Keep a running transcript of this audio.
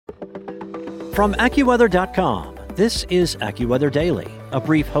From AccuWeather.com, this is AccuWeather Daily, a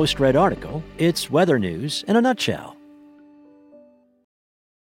brief host-read article. It's weather news in a nutshell.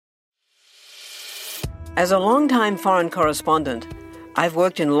 As a longtime foreign correspondent, I've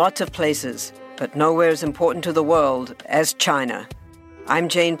worked in lots of places, but nowhere as important to the world as China. I'm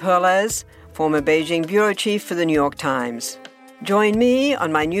Jane Perlez, former Beijing bureau chief for the New York Times. Join me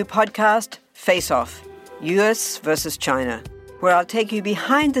on my new podcast, Face Off, U.S. versus China, where I'll take you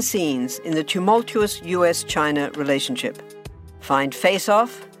behind the scenes in the tumultuous U.S.-China relationship. Find Face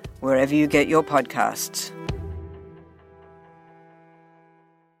Off wherever you get your podcasts.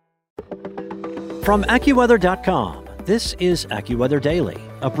 From AccuWeather.com, this is AccuWeather Daily,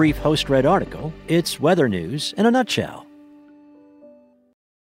 a brief host-read article. It's weather news in a nutshell.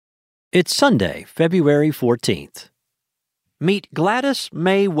 It's Sunday, February 14th. Meet Gladys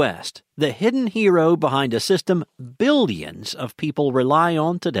Mae West, the hidden hero behind a system billions of people rely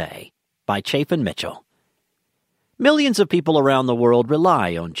on today, by Chafin Mitchell. Millions of people around the world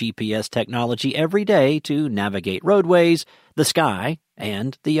rely on GPS technology every day to navigate roadways, the sky,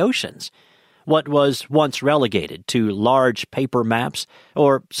 and the oceans. What was once relegated to large paper maps,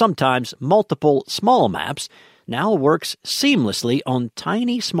 or sometimes multiple small maps, now works seamlessly on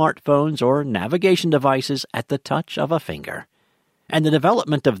tiny smartphones or navigation devices at the touch of a finger. And the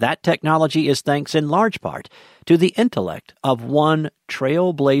development of that technology is thanks in large part to the intellect of one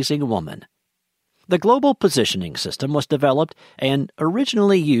trailblazing woman. The global positioning system was developed and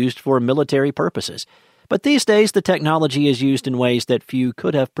originally used for military purposes, but these days the technology is used in ways that few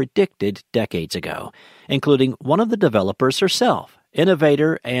could have predicted decades ago, including one of the developers herself,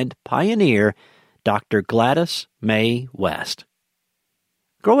 innovator and pioneer Dr. Gladys Mae West.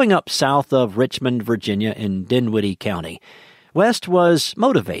 Growing up south of Richmond, Virginia in Dinwiddie County, West was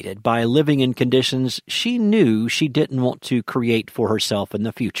motivated by living in conditions she knew she didn't want to create for herself in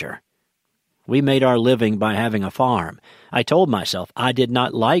the future. We made our living by having a farm. I told myself I did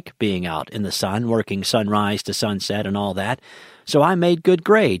not like being out in the sun, working sunrise to sunset and all that, so I made good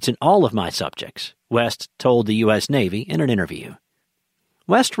grades in all of my subjects, West told the U.S. Navy in an interview.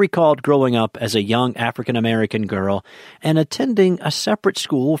 West recalled growing up as a young African-American girl and attending a separate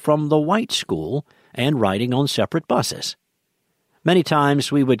school from the white school and riding on separate buses. Many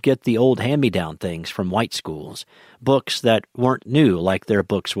times we would get the old hand-me-down things from white schools, books that weren't new like their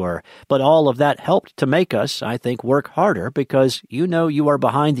books were, but all of that helped to make us, I think, work harder because you know you are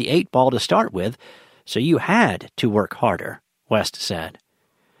behind the 8 ball to start with, so you had to work harder, West said.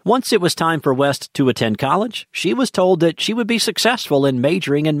 Once it was time for West to attend college, she was told that she would be successful in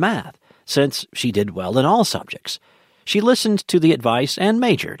majoring in math, since she did well in all subjects. She listened to the advice and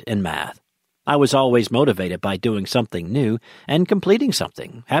majored in math. I was always motivated by doing something new and completing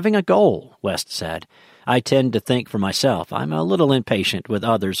something, having a goal, West said. I tend to think for myself. I'm a little impatient with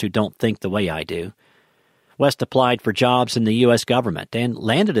others who don't think the way I do. West applied for jobs in the U.S. government and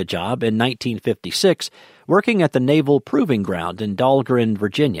landed a job in 1956 working at the Naval Proving Ground in Dahlgren,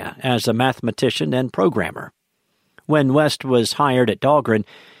 Virginia, as a mathematician and programmer. When West was hired at Dahlgren,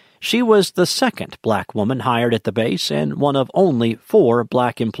 she was the second black woman hired at the base and one of only 4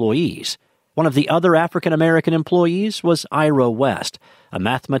 black employees. One of the other African-American employees was Ira West, a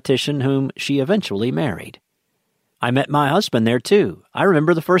mathematician whom she eventually married. I met my husband there, too. I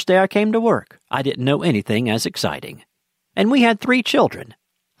remember the first day I came to work. I didn't know anything as exciting. And we had 3 children.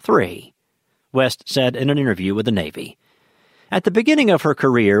 3, West said in an interview with the Navy. At the beginning of her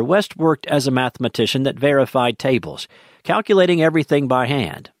career, West worked as a mathematician that verified tables, calculating everything by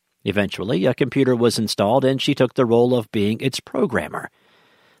hand. Eventually, a computer was installed and she took the role of being its programmer.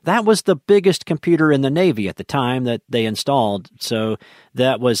 That was the biggest computer in the Navy at the time that they installed, so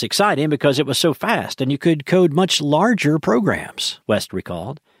that was exciting because it was so fast and you could code much larger programs, West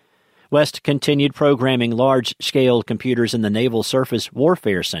recalled. West continued programming large-scale computers in the Naval Surface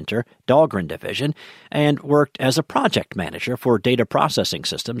Warfare Center, Dahlgren Division, and worked as a project manager for data processing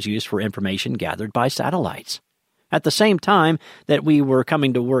systems used for information gathered by satellites. At the same time that we were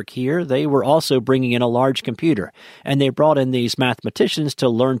coming to work here, they were also bringing in a large computer, and they brought in these mathematicians to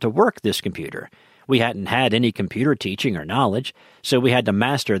learn to work this computer. We hadn't had any computer teaching or knowledge, so we had to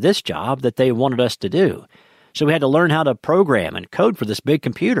master this job that they wanted us to do. So we had to learn how to program and code for this big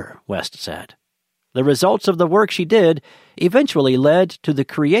computer, West said. The results of the work she did eventually led to the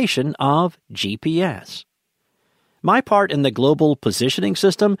creation of GPS. My part in the global positioning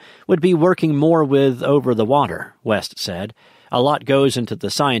system would be working more with over-the-water, West said. A lot goes into the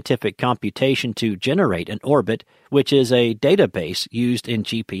scientific computation to generate an orbit, which is a database used in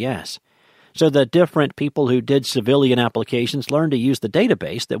GPS. So the different people who did civilian applications learned to use the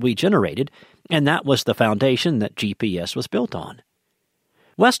database that we generated, and that was the foundation that GPS was built on.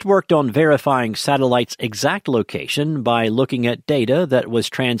 West worked on verifying satellites' exact location by looking at data that was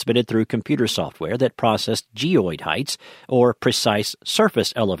transmitted through computer software that processed geoid heights, or precise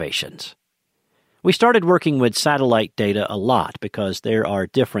surface elevations. We started working with satellite data a lot because there are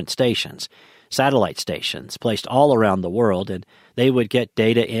different stations, satellite stations, placed all around the world, and they would get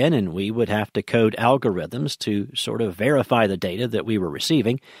data in and we would have to code algorithms to sort of verify the data that we were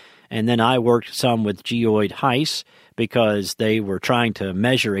receiving. And then I worked some with geoid heights because they were trying to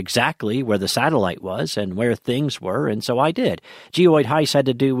measure exactly where the satellite was and where things were, and so I did. Geoid heights had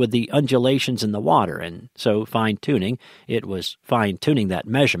to do with the undulations in the water, and so fine-tuning. It was fine-tuning that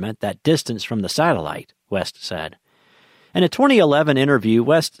measurement, that distance from the satellite, West said. In a 2011 interview,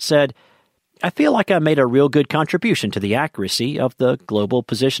 West said, "I feel like I made a real good contribution to the accuracy of the global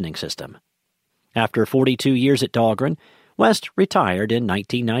positioning system." After 42 years at Dahlgren, West retired in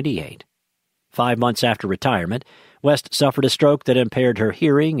 1998. 5 months after retirement, West suffered a stroke that impaired her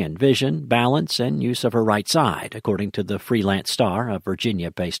hearing and vision, balance, and use of her right side, according to the Freelance Star, a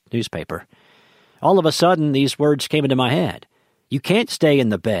Virginia-based newspaper. All of a sudden, these words came into my head. "You can't stay in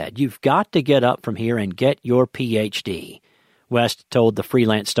the bed. You've got to get up from here and get your Ph.D., West told the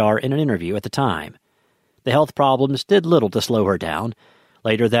Freelance Star in an interview at the time. The health problems did little to slow her down.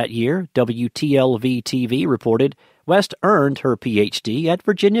 Later that year, WTLV-TV reported West earned her Ph.D. at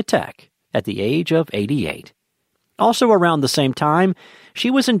Virginia Tech at the age of 88. Also around the same time,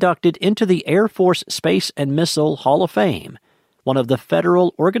 she was inducted into the Air Force Space and Missile Hall of Fame, one of the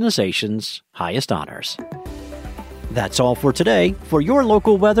federal organization's highest honors. That's all for today. For your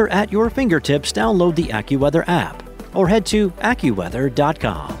local weather at your fingertips, download the AccuWeather app or head to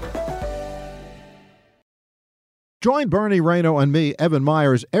AccuWeather.com. Join Bernie Rayno and me, Evan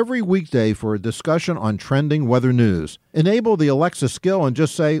Myers, every weekday for a discussion on trending weather news. Enable the Alexa skill and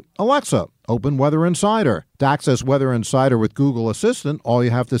just say, "Alexa, open Weather Insider." To access Weather Insider with Google Assistant, all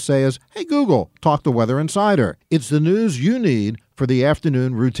you have to say is, "Hey Google, talk to Weather Insider." It's the news you need for the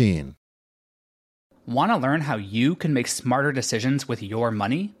afternoon routine. Want to learn how you can make smarter decisions with your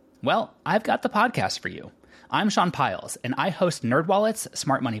money? Well, I've got the podcast for you. I'm Sean Piles, and I host NerdWallet's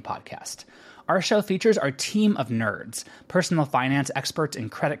Smart Money Podcast. Our show features our team of nerds, personal finance experts in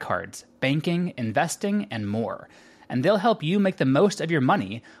credit cards, banking, investing, and more. And they'll help you make the most of your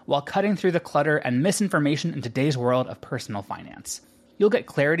money while cutting through the clutter and misinformation in today's world of personal finance. You'll get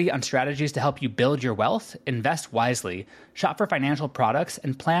clarity on strategies to help you build your wealth, invest wisely, shop for financial products,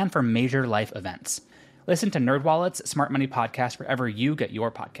 and plan for major life events. Listen to NerdWallet's Smart Money Podcast wherever you get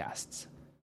your podcasts.